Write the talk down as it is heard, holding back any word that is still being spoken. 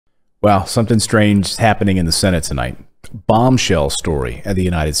Well, something strange is happening in the Senate tonight. Bombshell story at the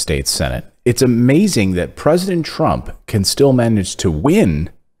United States Senate. It's amazing that President Trump can still manage to win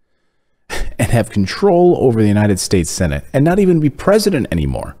and have control over the United States Senate and not even be president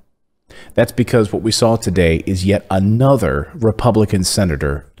anymore. That's because what we saw today is yet another Republican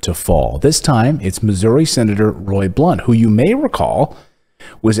senator to fall. This time, it's Missouri Senator Roy Blunt, who you may recall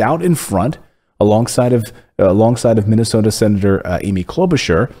was out in front alongside of Minnesota Senator Amy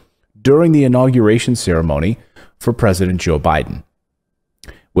Klobuchar during the inauguration ceremony for President Joe Biden.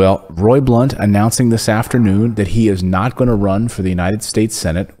 Well, Roy Blunt announcing this afternoon that he is not going to run for the United States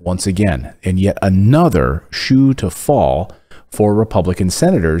Senate once again, and yet another shoe to fall for Republican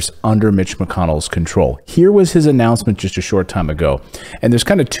senators under Mitch McConnell's control. Here was his announcement just a short time ago, and there's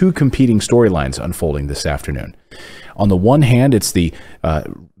kind of two competing storylines unfolding this afternoon. On the one hand, it's the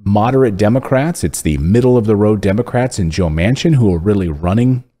moderate Democrats, it's the middle-of-the-road Democrats and Joe Manchin who are really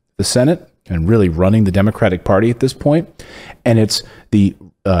running the Senate and really running the Democratic Party at this point, and it's the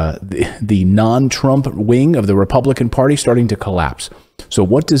non-Trump wing of the Republican Party starting to collapse. So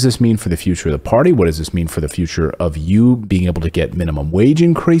what does this mean for the future of the party? What does this mean for the future of you being able to get minimum wage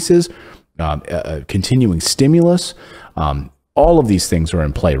increases, continuing stimulus? All of these things are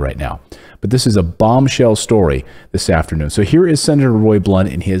in play right now. But this is a bombshell story this afternoon. So here is Senator Roy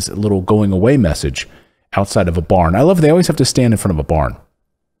Blunt in his little going away message outside of a barn. I love they always have to stand in front of a barn.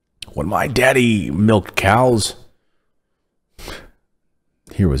 When my daddy milked cows.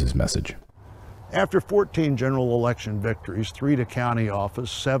 Here was his message. After 14 general election victories, 3 to county office,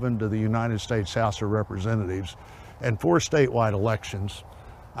 7 to the United States House of Representatives, and 4 statewide elections,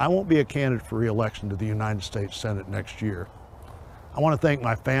 I won't be a candidate for re-election to the United States Senate next year. I want to thank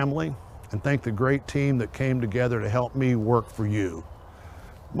my family and thank the great team that came together to help me work for you.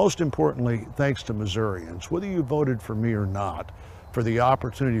 Most importantly, thanks to Missourians, whether you voted for me or not, for the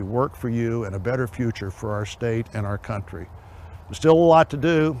opportunity to work for you and a better future for our state and our country. There's still a lot to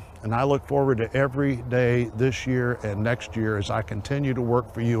do, and I look forward to every day this year and next year as I continue to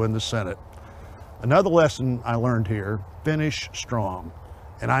work for you in the Senate. Another lesson I learned here, finish strong,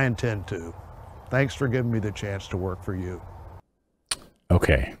 and I intend to. Thanks for giving me the chance to work for you.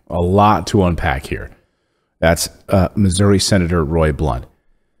 Okay, a lot to unpack here. That's Missouri Senator Roy Blunt.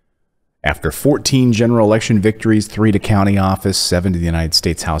 After 14 general election victories, 3 to county office, 7 to the United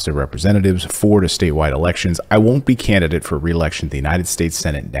States House of Representatives, 4 to statewide elections, I won't be candidate for re-election to the United States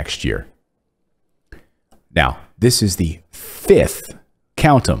Senate next year. Now, this is the 5th,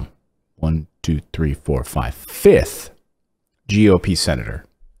 count them, 1, 2, 3, 4, 5, 5th GOP senator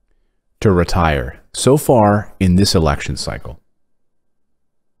to retire so far in this election cycle.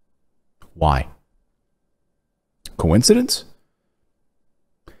 Why? Coincidence?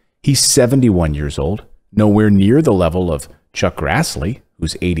 He's 71 years old, nowhere near the level of Chuck Grassley,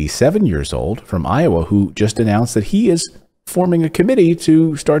 who's 87 years old from Iowa, who just announced that he is forming a committee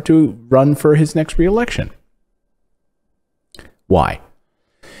to start to run for his next re-election. Why?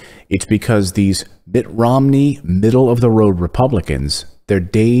 It's because these Mitt Romney, middle-of-the-road Republicans, their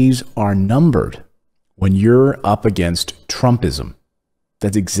days are numbered when you're up against Trumpism.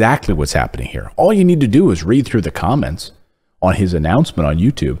 That's exactly what's happening here. All you need to do is read through the comments on his announcement on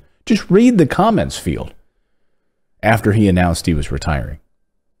YouTube. Just read the comments field after he announced he was retiring.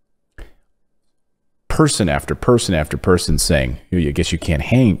 Person after person after person saying, I guess you can't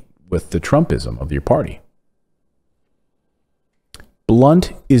hang with the Trumpism of your party.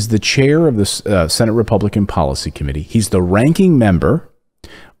 Blunt is the chair of the Senate Republican Policy Committee. He's the ranking member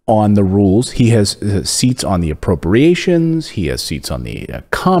on the rules. He has seats on the appropriations. He has seats on the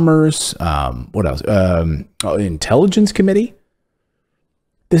commerce. What else? Intelligence Committee.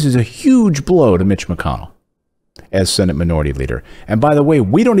 This is a huge blow to Mitch McConnell as Senate Minority Leader. And by the way,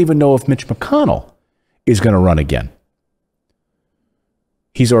 we don't even know if Mitch McConnell is going to run again.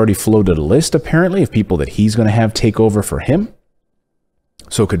 He's already floated a list, apparently, of people that he's going to have take over for him.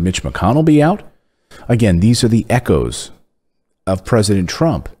 So could Mitch McConnell be out? Again, these are the echoes of President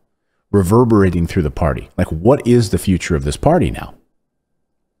Trump reverberating through the party. Like, what is the future of this party now?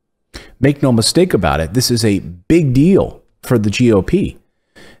 Make no mistake about it, this is a big deal for the GOP.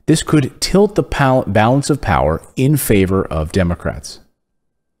 This could tilt the balance of power in favor of Democrats.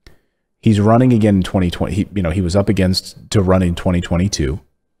 He's running again in 2020. He was up against to run in 2022.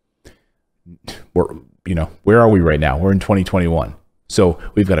 Where are we right now? We're in 2021. So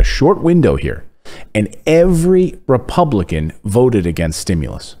we've got a short window here. And every Republican voted against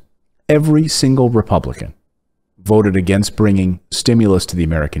stimulus. Every single Republican voted against bringing stimulus to the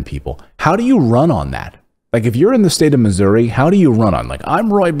American people. How do you run on that? Like, if you're in the state of Missouri, how do you run on? Like,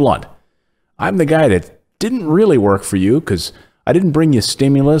 I'm Roy Blunt. I'm the guy that didn't really work for you because I didn't bring you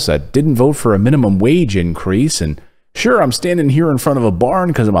stimulus. I didn't vote for a minimum wage increase. And sure, I'm standing here in front of a barn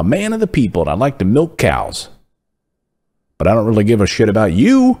because I'm a man of the people and I like to milk cows. But I don't really give a shit about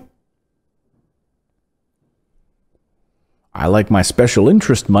you. I like my special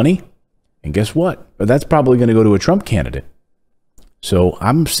interest money. And guess what? That's probably going to go to a Trump candidate. So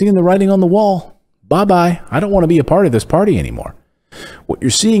I'm seeing the writing on the wall. Bye-bye. I don't want to be a part of this party anymore. What you're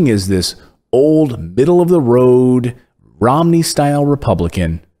seeing is this old, middle-of-the-road, Romney-style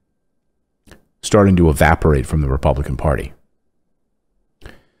Republican starting to evaporate from the Republican Party.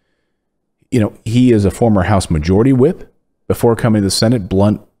 You know, he is a former House Majority Whip. Before coming to the Senate,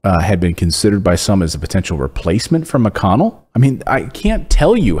 Blunt had been considered by some as a potential replacement for McConnell. I mean, I can't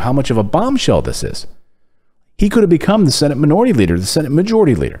tell you how much of a bombshell this is. He could have become the Senate Minority Leader, the Senate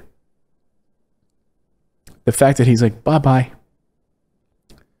Majority Leader. The fact that he's like, bye-bye.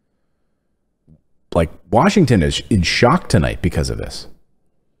 Like, Washington is in shock tonight because of this.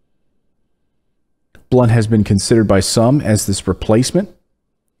 Blunt has been considered by some as this replacement,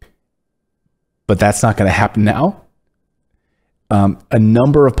 but that's not going to happen now. A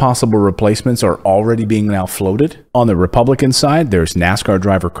number of possible replacements are already being now floated. On the Republican side, there's NASCAR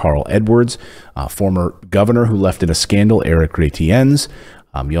driver Carl Edwards, former governor who left in a scandal, Eric Retiens.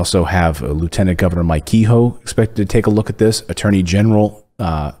 You also have Lieutenant Governor Mike Kehoe expected to take a look at this. Attorney General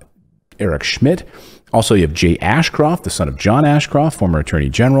Eric Schmidt. Also, you have Jay Ashcroft, the son of John Ashcroft, former Attorney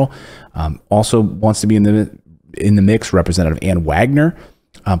General. Also wants to be in the mix, Representative Ann Wagner.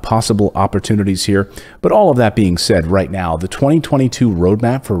 Possible opportunities here. But all of that being said, right now, the 2022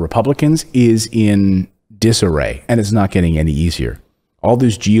 roadmap for Republicans is in disarray, and it's not getting any easier. All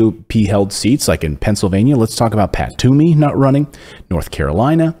those GOP-held seats, like in Pennsylvania, let's talk about Pat Toomey not running, North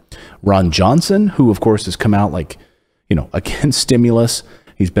Carolina, Ron Johnson, who, of course, has come out like, you know, against stimulus.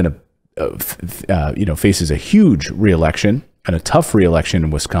 He's been faces a huge reelection and a tough reelection in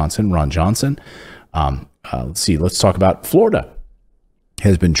Wisconsin, Ron Johnson. Let's talk about Florida.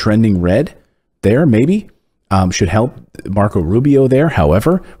 Has been trending red there, maybe. Should help Marco Rubio there.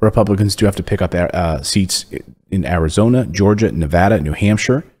 However, Republicans do have to pick up seats in Arizona, Georgia, Nevada, New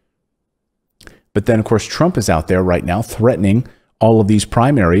Hampshire. But then, of course, Trump is out there right now threatening all of these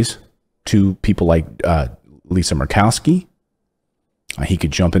primaries to people like Lisa Murkowski. He could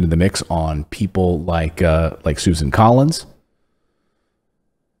jump into the mix on people like Susan Collins.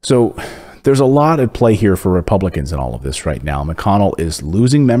 So there's a lot at play here for Republicans in all of this right now. McConnell is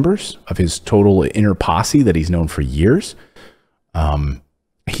losing members of his total inner posse that he's known for years.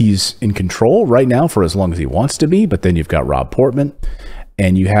 He's in control right now for as long as he wants to be, but then you've got Rob Portman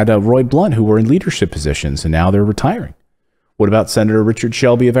and you had Roy Blunt, who were in leadership positions, and now they're retiring. What about Senator Richard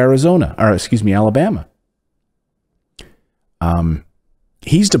Shelby of Alabama?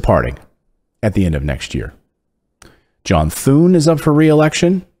 He's departing at the end of next year. John Thune is up for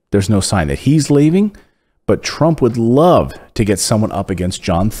re-election. There's no sign that he's leaving, but Trump would love to get someone up against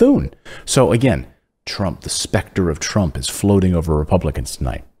John Thune. So again, Trump, the specter of Trump, is floating over Republicans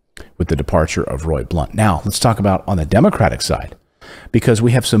tonight with the departure of Roy Blunt. Now, let's talk about on the Democratic side, because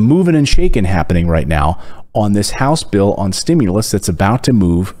we have some moving and shaking happening right now on this House bill on stimulus that's about to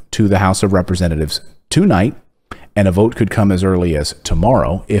move to the House of Representatives tonight, and a vote could come as early as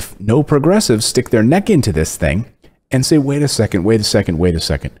tomorrow if no progressives stick their neck into this thing and say, wait a second.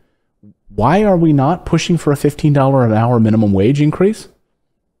 Why are we not pushing for a $15 an hour minimum wage increase?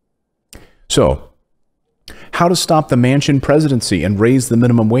 So, how to stop the Manchin presidency and raise the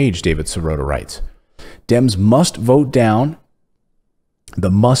minimum wage, David Sirota writes. Dems must vote down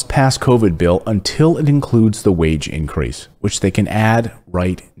the must-pass COVID bill until it includes the wage increase, which they can add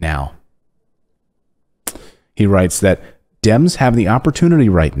right now. He writes that Dems have the opportunity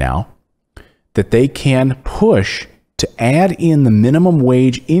right now that they can push to add in the minimum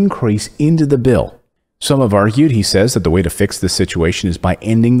wage increase into the bill. Some have argued, he says, that the way to fix this situation is by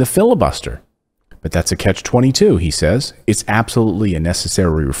ending the filibuster. But that's a catch-22, he says. It's absolutely a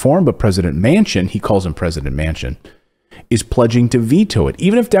necessary reform, but President Manchin, he calls him President Manchin, is pledging to veto it.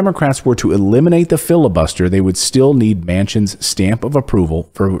 Even if Democrats were to eliminate the filibuster, they would still need Manchin's stamp of approval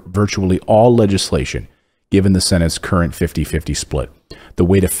for virtually all legislation, given the Senate's current 50-50 split. The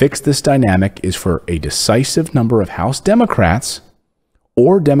way to fix this dynamic is for a decisive number of House Democrats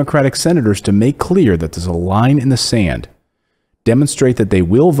or Democratic senators to make clear that there's a line in the sand, demonstrate that they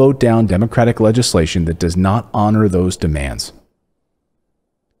will vote down Democratic legislation that does not honor those demands.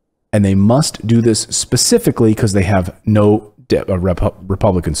 And they must do this specifically because they have no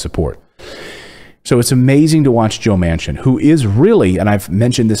Republican support. So it's amazing to watch Joe Manchin, who is really, and I've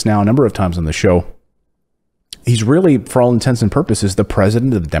mentioned this now a number of times on the show, he's really, for all intents and purposes, the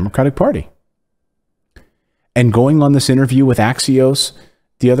president of the Democratic Party. and going on this interview with Axios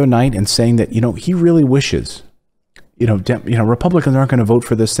the other night and saying that, he really wishes, Republicans aren't going to vote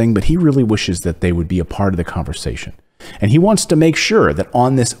for this thing, but he really wishes that they would be a part of the conversation. And he wants to make sure that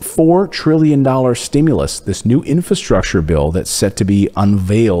on this $4 trillion stimulus, this new infrastructure bill that's set to be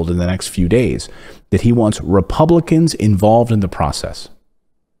unveiled in the next few days, that he wants Republicans involved in the process.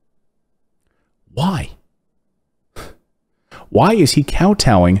 Why? Why is he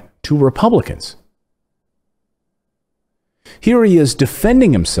kowtowing to Republicans? Here he is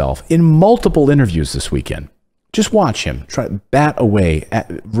defending himself in multiple interviews this weekend. Just watch him try to bat away at,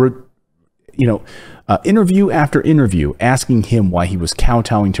 interview after interview, asking him why he was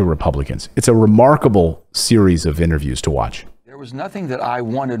kowtowing to Republicans. It's a remarkable series of interviews to watch. There was nothing that I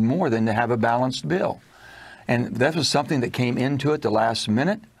wanted more than to have a balanced bill. And that was something that came into it the last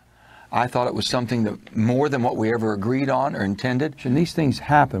minute. I thought it was something that more than what we ever agreed on or intended. And these things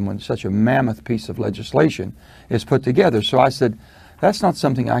happen when such a mammoth piece of legislation is put together. So I said, that's not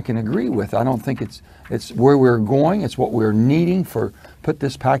something I can agree with. I don't think it's where we're going. It's what we're needing for put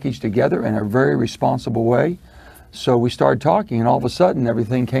this package together in a very responsible way. So we started talking, and all of a sudden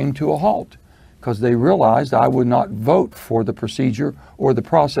everything came to a halt because they realized I would not vote for the procedure or the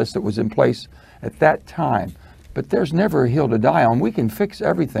process that was in place at that time. But there's never a hill to die on. We can fix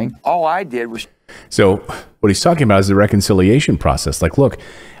everything. All I did was... So what he's talking about is the reconciliation process. Like, look,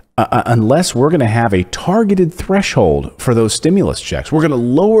 unless we're going to have a targeted threshold for those stimulus checks, we're going to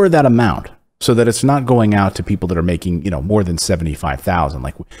lower that amount so that it's not going out to people that are making, more than $75,000.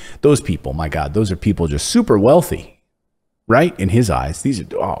 Like those people, my God, those are people just super wealthy, right? In his eyes, these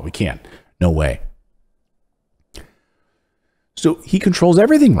are, we can't. No way. So he controls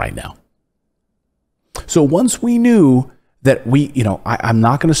everything right now. So once we knew that I'm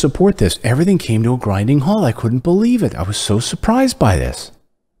not going to support this, everything came to a grinding halt. I couldn't believe it. I was so surprised by this.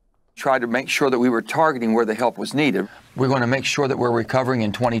 Tried to make sure that we were targeting where the help was needed. We're going to make sure that we're recovering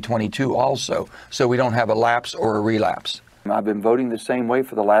in 2022 also, so we don't have a lapse or a relapse. I've been voting the same way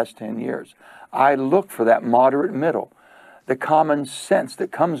for the last 10 years. I look for that moderate middle. The common sense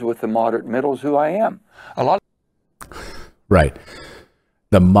that comes with the moderate middle is who I am. Right.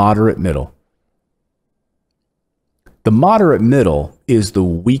 The moderate middle. The moderate middle is the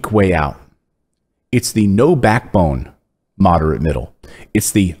weak way out. It's the no backbone moderate middle.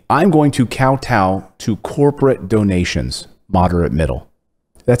 It's the I'm going to kowtow to corporate donations moderate middle.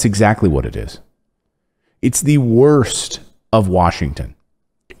 That's exactly what it is. It's the worst of Washington.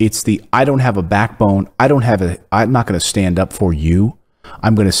 It's the I don't have a backbone. I'm not going to stand up for you.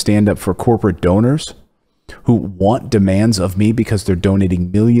 I'm going to stand up for corporate donors who want demands of me because they're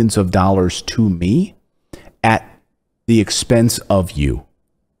donating millions of dollars to me at the expense of you.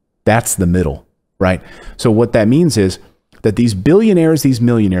 That's the middle, right? So what that means is that these billionaires, these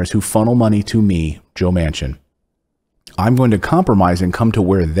millionaires who funnel money to me, Joe Manchin, I'm going to compromise and come to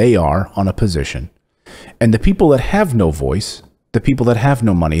where they are on a position. And the people that have no voice, the people that have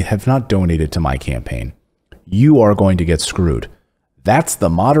no money, have not donated to my campaign, you are going to get screwed. That's the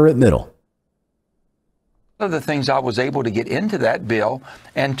moderate middle. One of the things I was able to get into that bill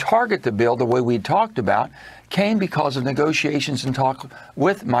and target the bill the way we talked about came because of negotiations and talk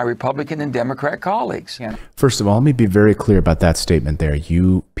with my Republican and Democrat colleagues. First of all, let me be very clear about that statement there,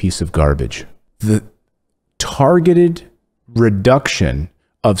 you piece of garbage. The targeted reduction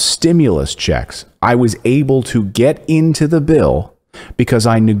of stimulus checks I was able to get into the bill because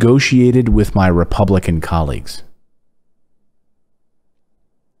I negotiated with my Republican colleagues.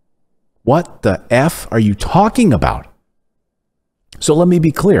 What the F are you talking about? So let me be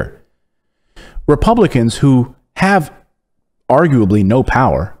clear. Republicans who have arguably no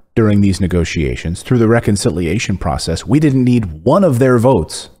power during these negotiations through the reconciliation process, we didn't need one of their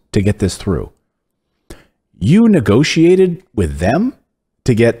votes to get this through. You negotiated with them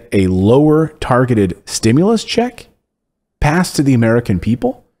to get a lower targeted stimulus check passed to the American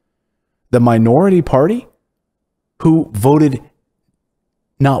people? The minority party who voted,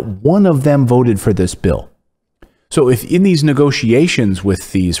 not one of them voted for this bill. So if in these negotiations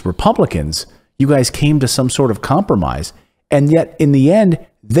with these Republicans, you guys came to some sort of compromise, and yet in the end,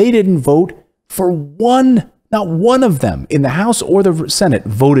 they didn't vote for one, not one of them in the House or the Senate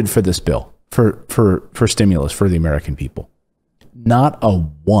voted for this bill for stimulus for the American people. Not a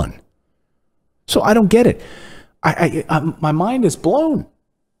one. So I don't get it. My mind is blown.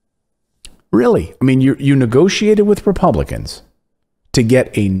 Really. I mean, you negotiated with Republicans to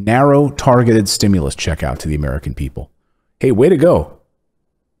get a narrow targeted stimulus check out to the American people. Hey, way to go.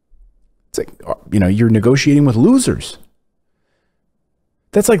 It's like, you're negotiating with losers.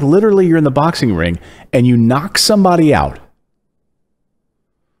 That's like literally you're in the boxing ring and you knock somebody out,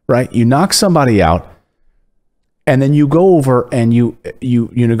 right? You knock somebody out And then you go over and you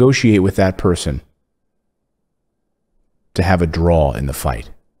negotiate with that person to have a draw in the fight.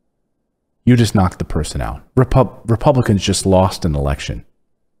 You just knocked the person out. Republicans just lost an election.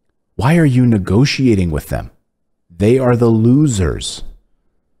 Why are you negotiating with them? They are the losers.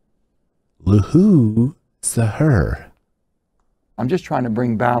 Loser. I'm just trying to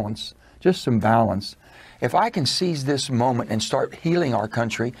bring balance, just some balance. If I can seize this moment and start healing our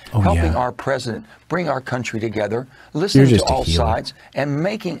country, helping our president bring our country together, listening to all sides, and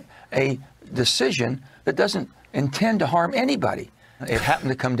making a decision that doesn't intend to harm anybody. It happened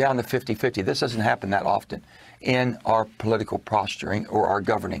to come down to 50-50. This doesn't happen that often in our political posturing or our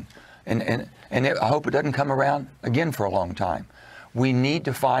governing. And I hope it doesn't come around again for a long time. We need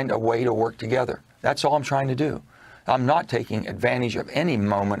to find a way to work together. That's all I'm trying to do. I'm not taking advantage of any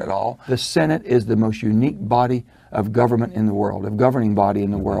moment at all. The Senate is the most unique body of government in the world, of governing body in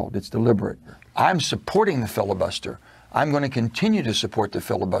the world. It's deliberate. I'm supporting the filibuster. I'm going to continue to support the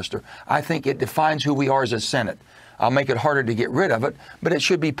filibuster. I think it defines who we are as a Senate. I'll make it harder to get rid of it, but it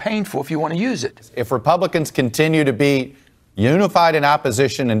should be painful if you want to use it. If Republicans continue to be unified in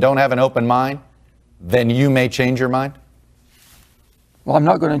opposition and don't have an open mind, then you may change your mind? Well, I'm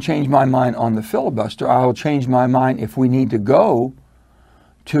not going to change my mind on the filibuster. I'll change my mind if we need to go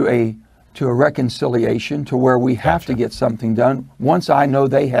to a reconciliation to where we have to get something done once I know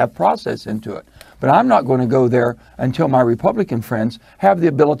they have process into it. But I'm not going to go there until my Republican friends have the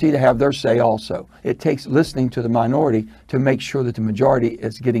ability to have their say also. It takes listening to the minority to make sure that the majority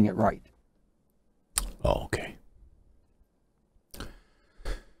is getting it right. Oh, okay.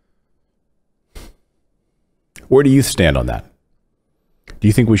 Where do you stand on that? Do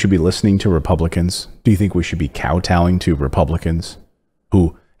you think we should be listening to Republicans? Do you think we should be kowtowing to Republicans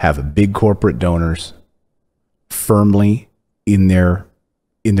who have big corporate donors firmly in their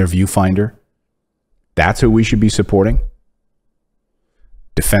viewfinder? That's who we should be supporting?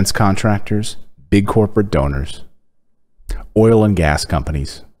 Defense contractors, big corporate donors, oil and gas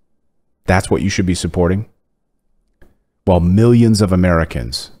companies. That's what you should be supporting? While millions of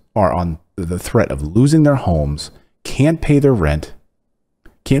Americans are on the threat of losing their homes, can't pay their rent,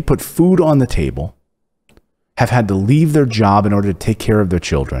 can't put food on the table, have had to leave their job in order to take care of their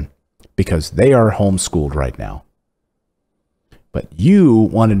children because they are homeschooled right now. But you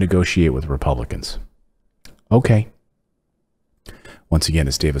want to negotiate with Republicans. Okay. Once again,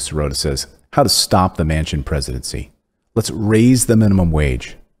 as David Sirota says, how to stop the Manchin presidency. Let's raise the minimum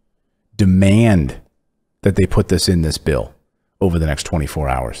wage. Demand that they put this in this bill over the next 24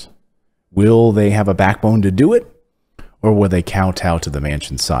 hours. Will they have a backbone to do it? Or will they kowtow to the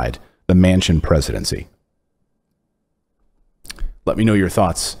Manchin side, the Manchin presidency? Let me know your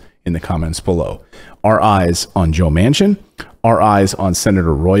thoughts in the comments below. Our eyes on Joe Manchin, our eyes on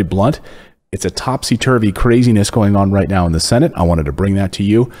Senator Roy Blunt. It's a topsy-turvy craziness going on right now in the Senate. I wanted to bring that to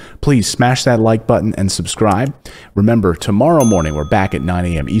you. Please smash that like button and subscribe. Remember, tomorrow morning we're back at 9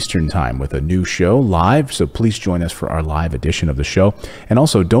 a.m. Eastern Time with a new show live, so please join us for our live edition of the show. And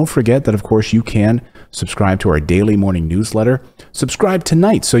also, don't forget that, of course, you can subscribe to our daily morning newsletter. Subscribe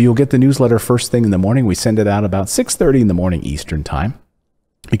tonight so you'll get the newsletter first thing in the morning. We send it out about 6:30 in the morning Eastern Time.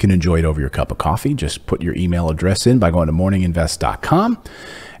 You can enjoy it over your cup of coffee. Just put your email address in by going to morninginvest.com.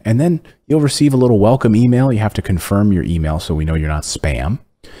 And then you'll receive a little welcome email. You have to confirm your email so we know you're not spam.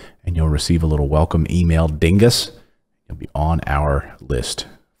 And you'll receive a little welcome email dingus. You'll be on our list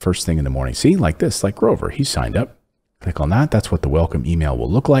first thing in the morning. See, like this, like Grover. He signed up. Click on that. That's what the welcome email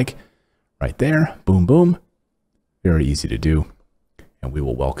will look like. Right there. Boom, boom. Very easy to do. And we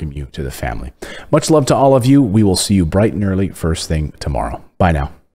will welcome you to the family. Much love to all of you. We will see you bright and early first thing tomorrow. Bye now.